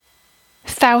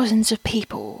Thousands of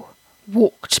people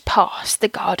walked past the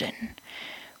garden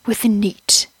with the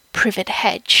neat privet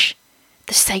hedge,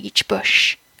 the sage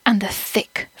bush and the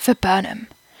thick viburnum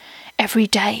every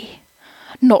day,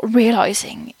 not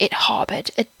realising it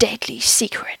harboured a deadly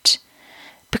secret,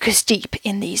 because deep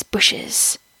in these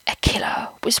bushes a killer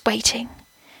was waiting.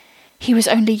 He was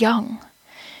only young,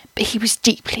 but he was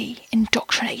deeply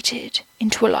indoctrinated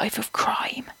into a life of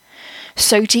crime,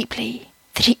 so deeply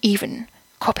that he even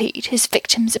copied his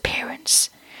victims'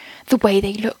 appearance, the way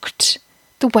they looked,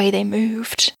 the way they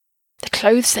moved, the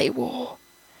clothes they wore,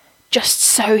 just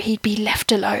so he'd be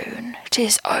left alone to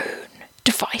his own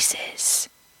devices.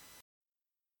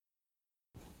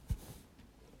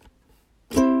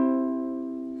 They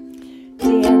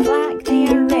are black, they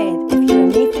are red. If you're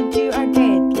an aphid, you are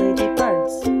dead.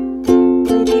 Ladybirds,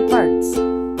 ladybirds.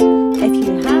 If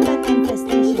you have an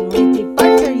infestation,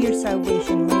 ladybirds are your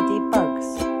salvation.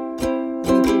 Ladybugs,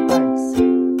 ladybirds,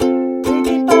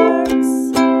 ladybirds,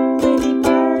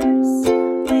 ladybirds,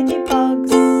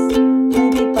 ladybugs,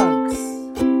 ladybugs.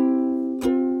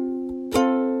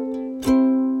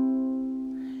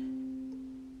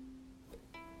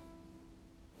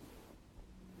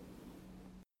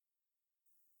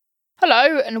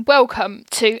 Hello and welcome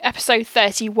to episode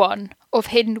 31 of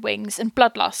Hidden Wings and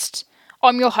Bloodlust.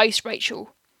 I'm your host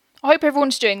Rachel. I hope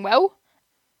everyone's doing well.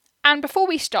 And before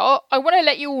we start, I want to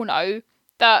let you all know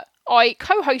that I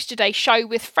co-hosted a show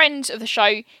with friends of the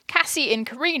show, Cassie and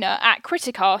Karina at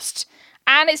Criticast,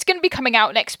 and it's going to be coming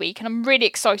out next week and I'm really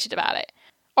excited about it.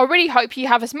 I really hope you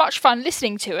have as much fun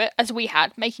listening to it as we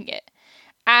had making it.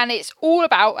 And it's all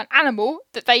about an animal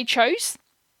that they chose,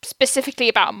 specifically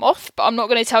about a moth, but I'm not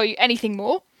going to tell you anything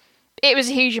more. It was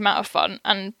a huge amount of fun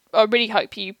and I really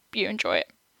hope you enjoy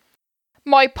it.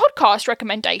 My podcast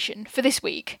recommendation for this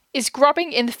week is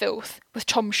Grubbing in the Filth with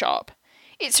Tom Sharp.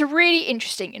 It's a really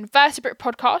interesting invertebrate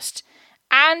podcast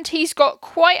and he's got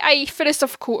quite a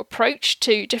philosophical approach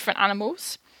to different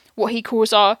animals, what he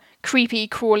calls our creepy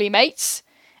crawly mates,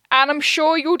 and I'm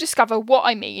sure you'll discover what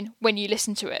I mean when you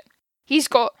listen to it. He's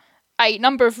got a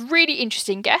number of really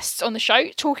interesting guests on the show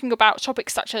talking about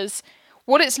topics such as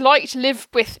what it's like to live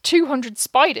with 200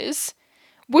 spiders,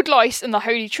 woodlice and the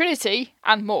Holy Trinity,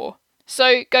 and more.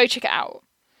 So go check it out.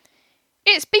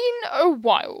 It's been a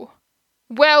while,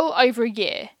 well over a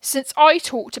year, since I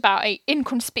talked about an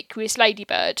inconspicuous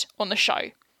ladybird on the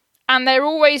show, and they're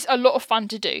always a lot of fun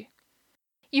to do.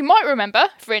 You might remember,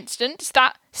 for instance,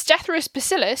 that Stepharis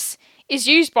bacillus is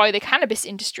used by the cannabis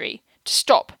industry to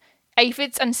stop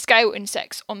aphids and scale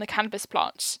insects on the cannabis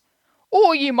plants.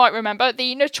 Or you might remember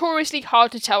the notoriously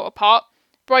hard to tell apart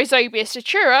Rhizobius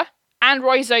datura and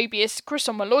Rhizobius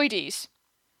chrysomyloides.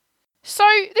 So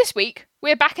this week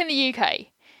we're back in the UK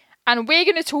and we're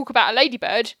going to talk about a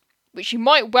ladybird which you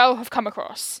might well have come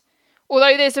across,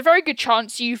 although there's a very good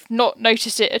chance you've not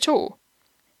noticed it at all.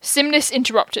 Simnus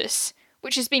interruptus,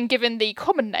 which has been given the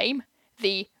common name,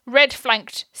 the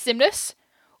red-flanked Simnus,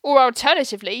 or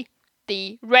alternatively,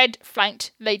 the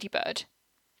red-flanked ladybird.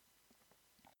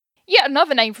 Yet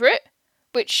another name for it,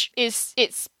 which is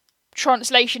its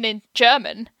translation in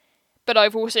German, but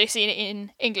I've also seen it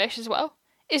in English as well,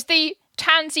 is the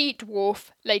tansy dwarf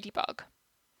ladybug.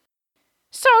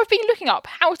 So I've been looking up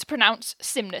how to pronounce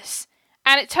Simnus,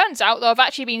 and it turns out that I've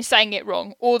actually been saying it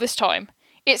wrong all this time.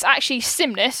 It's actually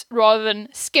Simnus rather than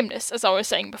Skimnus, as I was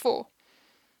saying before.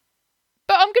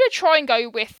 But I'm going to try and go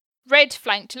with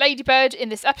red-flanked ladybird in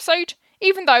this episode,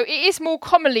 even though it is more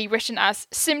commonly written as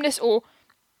Simnus or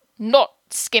not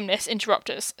Skimnus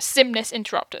interruptus, Simnus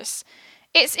interruptus.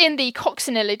 It's in the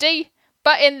Coccinellidae,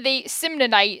 but in the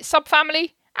Simninae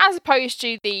subfamily, as opposed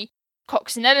to the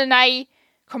Coccinellinae,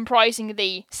 comprising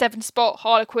the seven-spot,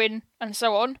 harlequin, and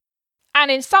so on. And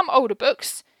in some older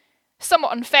books,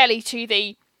 somewhat unfairly to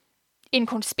the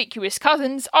inconspicuous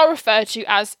cousins, are referred to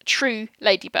as true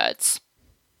ladybirds.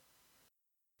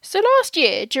 So last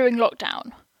year, during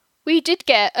lockdown, we did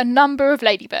get a number of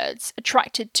ladybirds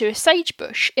attracted to a sage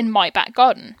bush in my back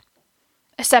garden.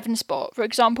 A seven-spot, for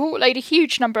example, laid a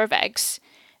huge number of eggs.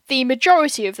 The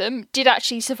majority of them did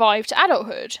actually survive to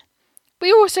adulthood.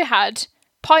 We also had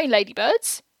pine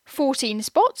ladybirds, 14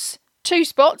 spots, 2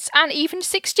 spots, and even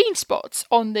 16 spots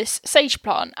on this sage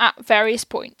plant at various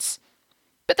points.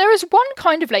 But there is one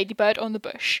kind of ladybird on the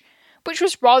bush, which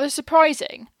was rather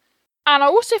surprising, and I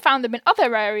also found them in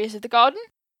other areas of the garden,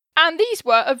 and these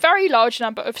were a very large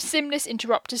number of Simnus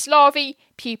interruptus larvae,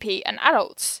 pupae, and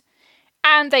adults.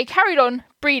 And they carried on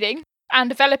breeding and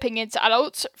developing into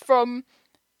adults from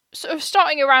sort of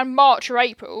starting around March or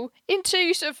April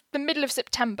into sort of the middle of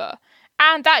September,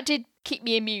 and that did keep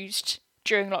me amused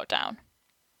during lockdown.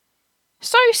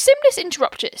 So Cymnus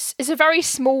interruptus is a very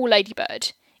small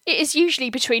ladybird. It is usually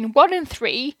between 1 and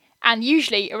 3 and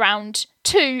usually around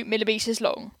 2 millimetres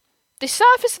long. The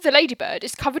surface of the ladybird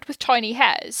is covered with tiny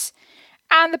hairs,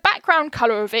 and the background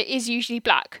colour of it is usually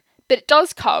black, but it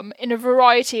does come in a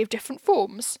variety of different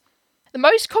forms. The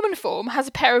most common form has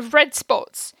a pair of red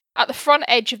spots at the front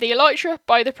edge of the elytra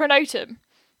by the pronotum,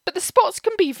 but the spots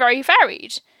can be very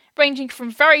varied, ranging from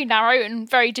very narrow and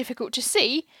very difficult to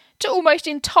see to almost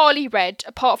entirely red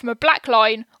apart from a black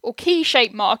line or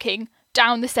key-shaped marking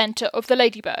down the centre of the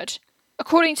ladybird.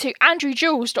 According to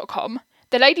AndrewJules.com,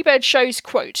 the ladybird shows,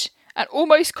 quote, an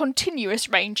almost continuous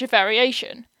range of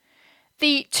variation.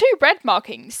 The 2 red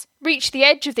markings reach the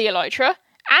edge of the elytra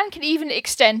and can even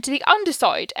extend to the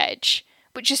underside edge,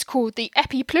 which is called the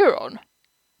epipleuron.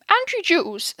 Andrew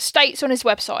Jules states on his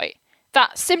website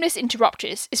that Cymnus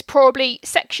interruptus is probably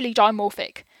sexually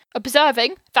dimorphic,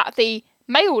 observing that the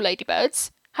male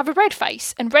ladybirds have a red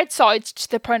face and red sides to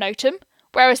the pronotum,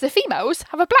 whereas the females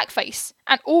have a black face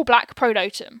and all black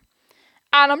pronotum.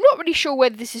 And I'm not really sure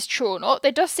whether this is true or not.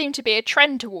 There does seem to be a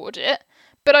trend toward it,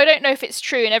 but I don't know if it's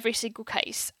true in every single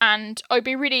case, and I'd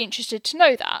be really interested to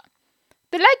know that.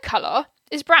 The leg colour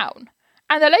is brown,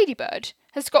 and the ladybird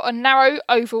has got a narrow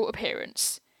oval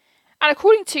appearance. And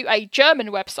according to a German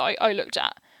website I looked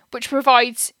at, which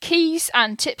provides keys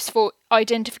and tips for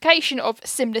identification of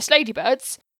Cymnus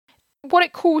ladybirds, what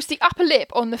it calls the upper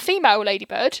lip on the female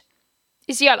ladybird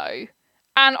is yellow.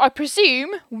 And I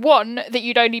presume, 1, that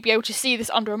you'd only be able to see this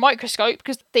under a microscope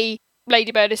because the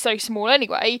ladybird is so small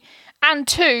anyway, and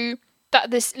 2,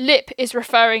 that this lip is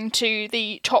referring to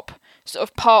the top sort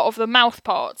of part of the mouth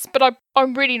parts, but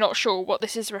I'm really not sure what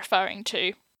this is referring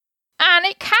to. And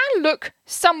it can look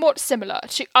somewhat similar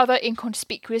to other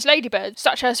inconspicuous ladybirds,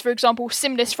 such as, for example,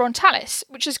 Cymnus frontalis,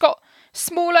 which has got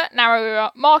smaller,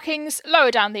 narrower markings lower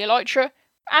down the elytra,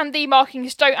 and the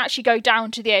markings don't actually go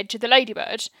down to the edge of the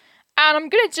ladybird. And I'm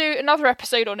going to do another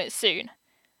episode on it soon.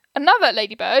 Another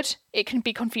ladybird it can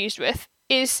be confused with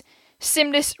is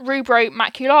Cymnus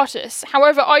rubromaculatus.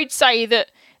 However, I'd say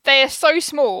that they are so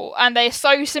small and they are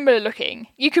so similar looking,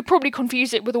 you could probably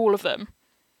confuse it with all of them.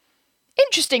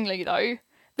 Interestingly though,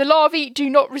 the larvae do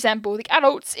not resemble the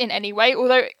adults in any way,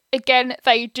 although again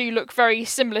they do look very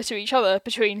similar to each other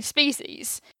between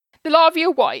species. The larvae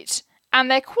are white, and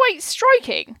they're quite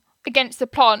striking against the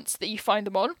plants that you find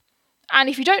them on, and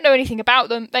if you don't know anything about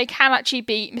them, they can actually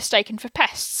be mistaken for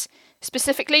pests,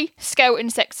 specifically scale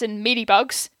insects and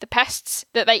mealybugs, the pests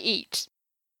that they eat.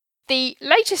 The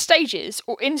later stages,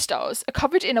 or instars, are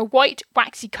covered in a white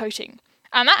waxy coating,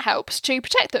 and that helps to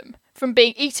protect them from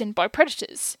being eaten by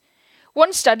predators.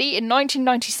 One study in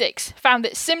 1996 found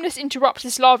that Cymnus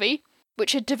interruptus larvae,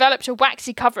 which had developed a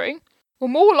waxy covering, were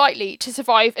more likely to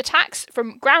survive attacks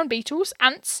from ground beetles,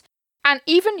 ants, and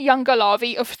even younger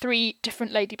larvae of 3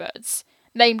 different ladybirds,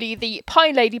 namely the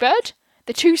pine ladybird,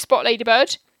 the 2-spot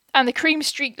ladybird, and the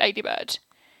cream-streaked ladybird,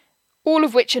 all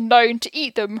of which are known to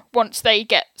eat them once they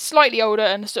get slightly older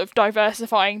and sort of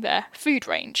diversifying their food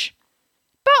range.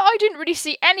 But I didn't really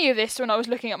see any of this when I was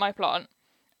looking at my plant,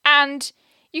 and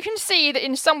you can see that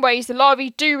in some ways the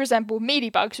larvae do resemble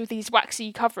mealybugs with these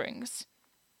waxy coverings.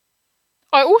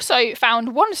 I also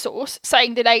found one source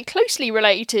saying that a closely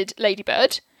related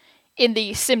ladybird in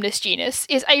the Cymnus genus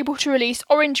is able to release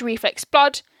orange reflex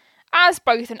blood as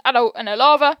both an adult and a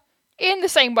larva, in the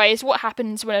same way as what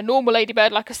happens when a normal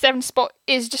ladybird like a 7-spot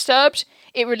is disturbed.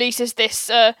 It releases this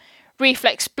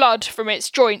reflex blood from its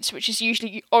joints, which is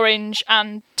usually orange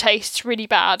and tastes really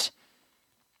bad.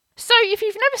 So if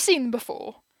you've never seen them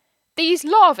before, these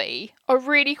larvae are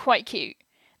really quite cute.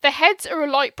 Their heads are a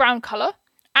light brown colour,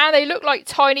 and they look like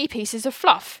tiny pieces of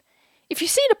fluff. If you've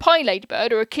seen a pine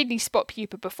ladybird or a kidney spot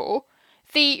pupa before,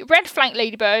 the red-flanked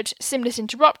ladybird, Cymnus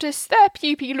interruptus, their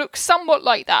pupae look somewhat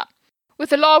like that, with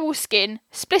the larval skin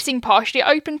splitting partially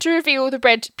open to reveal the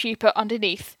red pupa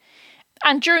underneath.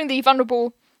 And during the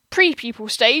vulnerable pre-pupal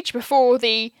stage, before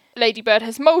the ladybird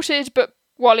has molted, but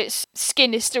while its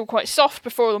skin is still quite soft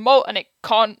before the molt and it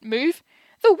can't move,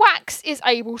 the wax is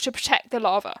able to protect the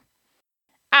larva.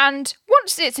 And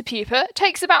once it's a pupa, it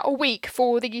takes about a week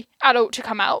for the adult to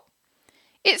come out.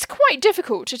 It's quite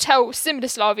difficult to tell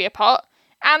Cymnus larvae apart,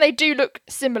 and they do look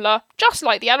similar, just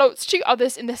like the adults, to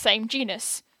others in the same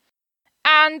genus.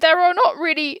 And there are not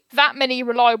really that many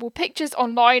reliable pictures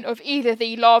online of either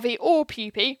the larvae or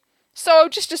pupae, so I'll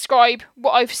just describe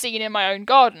what I've seen in my own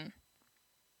garden.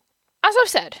 As I've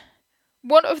said,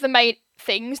 one of the main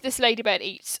things this ladybird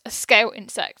eats are scale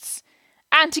insects.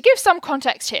 And to give some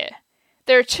context here,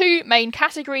 there are 2 main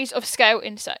categories of scale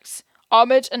insects,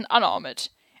 armoured and unarmoured,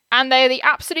 and they are the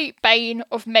absolute bane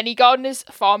of many gardeners,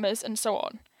 farmers and so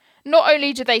on. not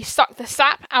only do they suck the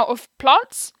sap out of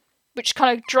plants, which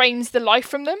kind of drains the life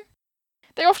from them,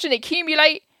 they often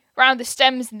accumulate around the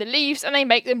stems and the leaves and they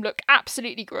make them look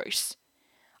absolutely gross.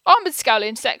 Armoured scale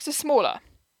insects are smaller.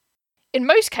 In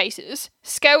most cases,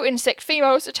 scale insect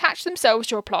females attach themselves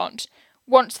to a plant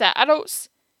once they're adults,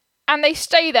 and they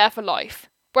stay there for life,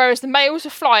 whereas the males are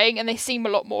flying and they seem a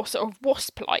lot more sort of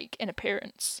wasp-like in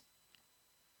appearance.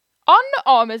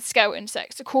 Unarmoured scale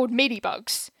insects are called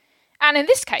mealybugs, and in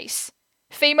this case,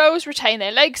 females retain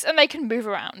their legs and they can move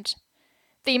around.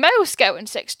 The male scale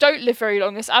insects don't live very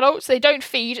long as adults, they don't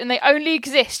feed, and they only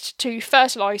exist to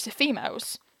fertilise the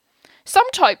females. Some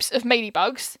types of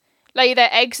mealybugs lay their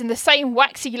eggs in the same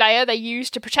waxy layer they use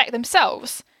to protect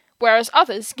themselves, whereas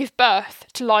others give birth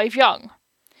to live young.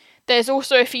 There's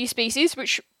also a few species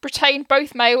which retain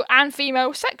both male and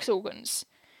female sex organs.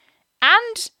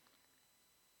 And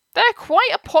they're quite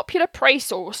a popular prey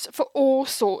source for all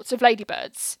sorts of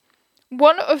ladybirds.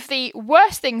 One of the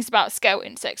worst things about scale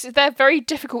insects is they're very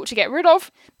difficult to get rid of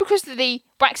because of the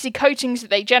waxy coatings that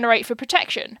they generate for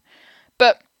protection.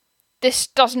 But this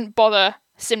doesn't bother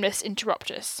Simnus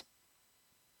interruptus.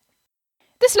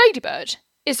 This ladybird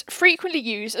is frequently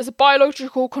used as a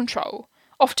biological control,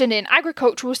 often in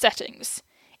agricultural settings.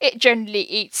 It generally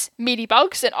eats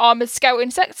mealybugs and armoured scale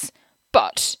insects,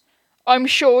 but I'm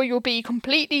sure you'll be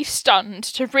completely stunned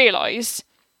to realise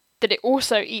that it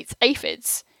also eats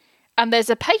aphids. And there's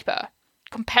a paper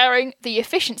comparing the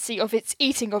efficiency of its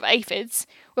eating of aphids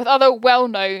with other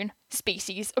well-known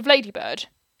species of ladybird.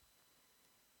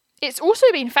 It's also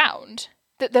been found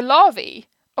that the larvae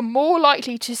are more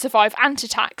likely to survive ant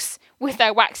attacks with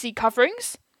their waxy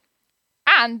coverings,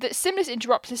 and that Simnus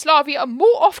interruptus larvae are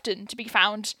more often to be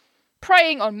found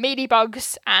preying on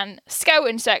mealybugs and scale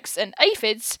insects and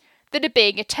aphids that are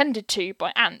being attended to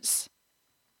by ants.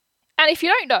 And if you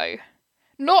don't know,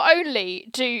 not only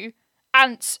do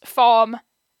ants farm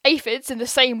aphids in the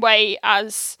same way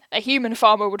as a human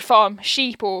farmer would farm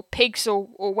sheep or pigs or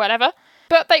whatever,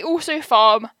 but they also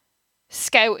farm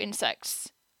scale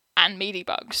insects and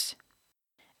mealybugs.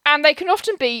 And they can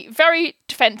often be very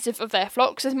defensive of their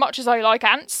flocks. As much as I like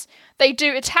ants, they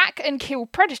do attack and kill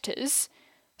predators,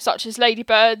 such as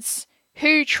ladybirds,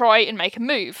 who try and make a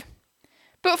move.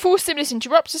 But for Simnus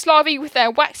interruptus larvae with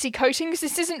their waxy coatings,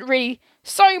 this isn't really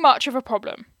so much of a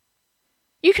problem.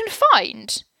 You can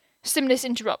find Simnus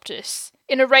interruptus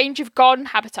in a range of garden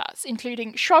habitats,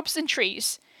 including shrubs and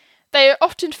trees. They are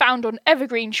often found on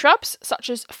evergreen shrubs, such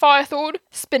as firethorn,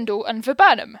 spindle and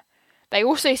viburnum. They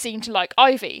also seem to like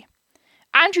ivy.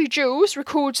 Andrew Jules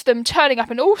records them turning up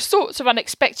in all sorts of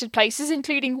unexpected places,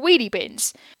 including wheelie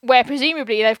bins, where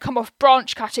presumably they've come off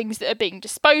branch cuttings that are being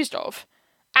disposed of,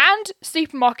 and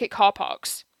supermarket car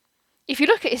parks. If you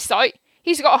look at his site,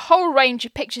 he's got a whole range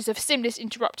of pictures of Simnus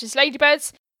interruptus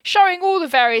ladybirds, showing all the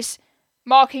various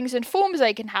markings and forms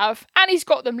they can have, and he's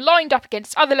got them lined up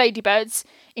against other ladybirds,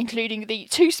 including the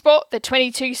 2-spot, the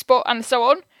 22-spot, and so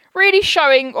on, really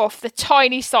showing off the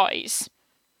tiny size.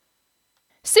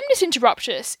 Simnus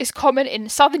interruptus is common in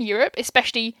southern Europe,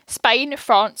 especially Spain,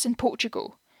 France, and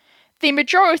Portugal. The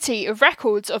majority of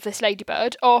records of this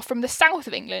ladybird are from the south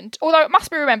of England, although it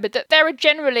must be remembered that there are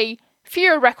generally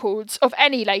fewer records of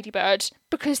any ladybird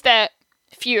because there are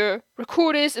fewer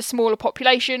recorders, a smaller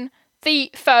population,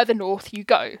 the further north you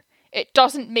go. It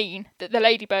doesn't mean that the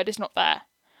ladybird is not there.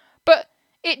 But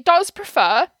it does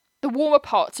prefer the warmer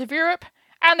parts of Europe,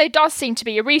 and there does seem to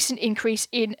be a recent increase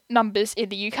in numbers in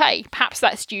the UK. Perhaps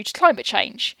that's due to climate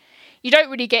change. You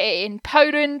don't really get it in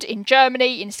Poland, in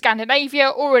Germany, in Scandinavia,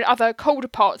 or in other colder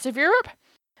parts of Europe,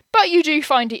 but you do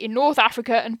find it in North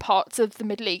Africa and parts of the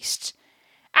Middle East.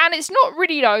 And it's not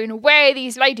really known where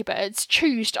these ladybirds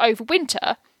choose to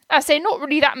overwinter, as there are not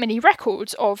really that many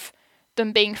records of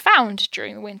them being found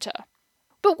during the winter.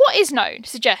 But what is known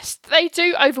suggests that they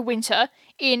do overwinter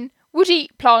in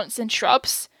woody plants and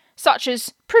shrubs, such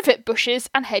as privet bushes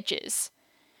and hedges.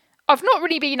 I've not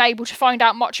really been able to find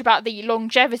out much about the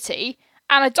longevity,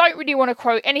 and I don't really want to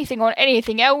quote anything on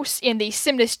anything else in the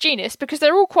Simnus genus because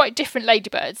they're all quite different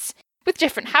ladybirds, with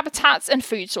different habitats and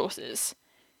food sources.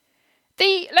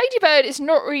 The ladybird is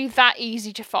not really that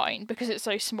easy to find because it's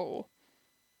so small.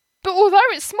 But although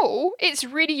it's small, it's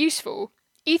really useful,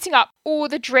 eating up all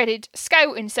the dreaded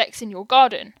scale insects in your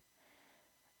garden.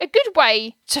 A good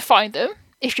way to find them,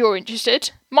 if you're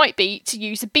interested, might be to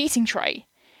use a beating tray.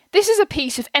 This is a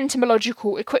piece of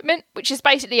entomological equipment, which is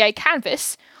basically a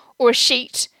canvas or a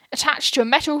sheet attached to a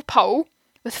metal pole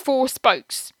with 4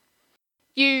 spokes.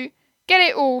 You get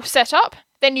it all set up,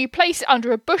 then you place it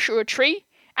under a bush or a tree,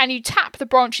 and you tap the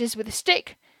branches with a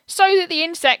stick so that the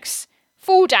insects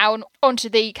fall down onto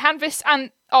the canvas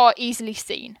and are easily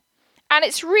seen. and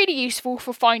it's really useful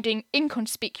for finding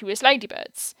inconspicuous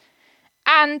ladybirds.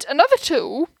 And another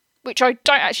tool, which I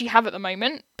don't actually have at the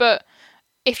moment, but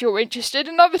if you're interested,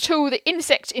 another tool that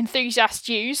insect enthusiasts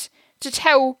use to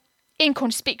tell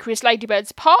inconspicuous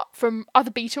ladybirds apart from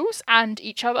other beetles and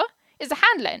each other is a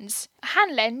hand lens. A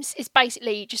hand lens is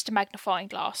basically just a magnifying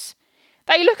glass.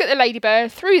 They look at the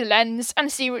ladybird through the lens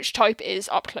and see which type it is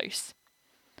up close.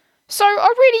 So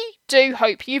I really do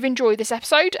hope you've enjoyed this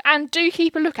episode and do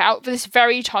keep a lookout for this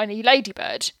very tiny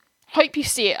ladybird. Hope you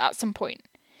see it at some point.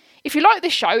 If you like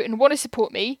this show and want to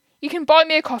support me, you can buy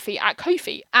me a coffee at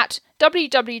Ko-fi at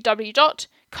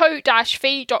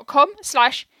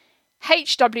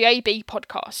www.ko-fi.com/HWAB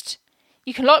podcast.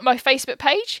 You can like my Facebook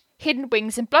page, Hidden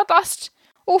Wings and Bloodlust,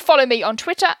 or follow me on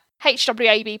Twitter,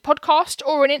 HWAB podcast,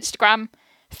 or on Instagram,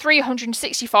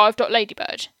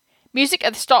 365.ladybird. Music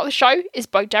at the start of the show is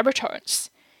by Deborah Torrance.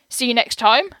 See you next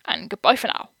time, and goodbye for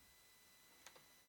now.